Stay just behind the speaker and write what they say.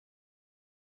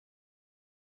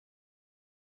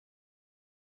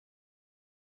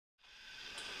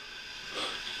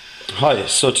Hi,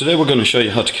 so today we're going to show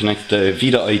you how to connect the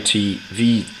Vida IT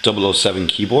V007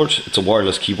 keyboard. It's a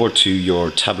wireless keyboard to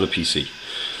your tablet PC.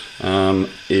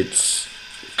 It's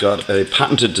got a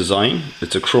patented design.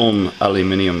 It's a chrome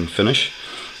aluminium finish.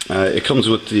 It comes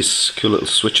with this cool little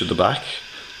switch at the back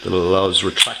that allows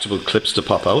retractable clips to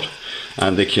pop out,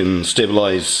 and they can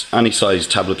stabilize any size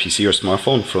tablet PC or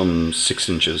smartphone from 6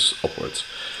 inches upwards.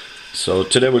 So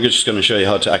today we're just going to show you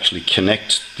how to actually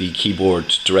connect the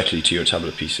keyboard directly to your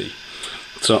tablet PC.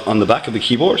 So on the back of the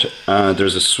keyboard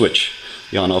there's a switch,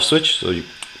 the on-off switch, so you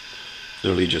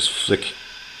literally just flick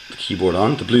the keyboard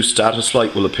on. The blue status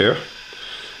light will appear.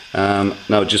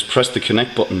 Now just press the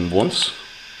connect button once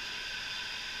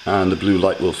and the blue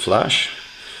light will flash.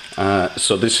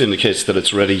 So this indicates that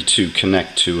it's ready to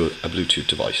connect to a Bluetooth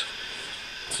device.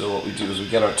 So what we do is we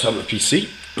get our tablet PC.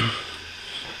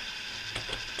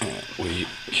 We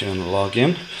can log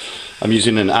in. I'm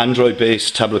using an Android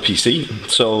based tablet PC,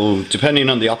 so depending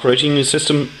on the operating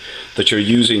system that you're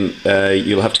using,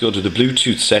 you'll have to go to the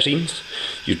Bluetooth settings.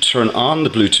 You turn on the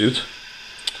Bluetooth.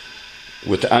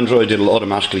 With Android it'll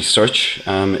automatically search.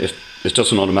 If it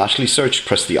doesn't automatically search,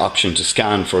 press the option to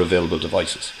scan for available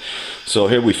devices. So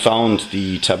here we found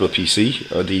the tablet PC,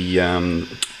 or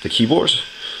the keyboard,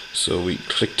 so we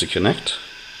click to connect.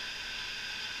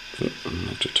 I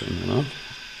have to turn it on.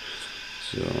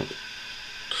 So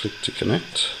click to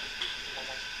connect.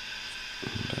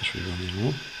 Battery running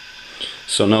low.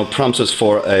 So now it prompts us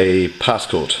for a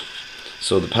passcode.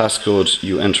 So the passcode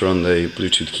you enter on the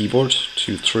Bluetooth keyboard,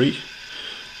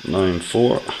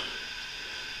 2394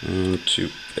 and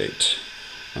 28,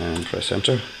 and press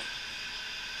enter.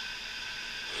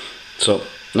 So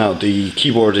now the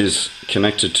keyboard is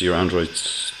connected to your Android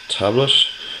tablet,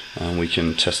 and we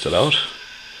can test it out.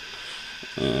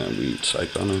 We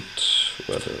type on it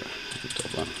whether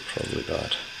Dublin, probably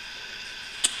bad.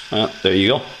 There you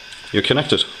go, you're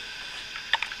connected.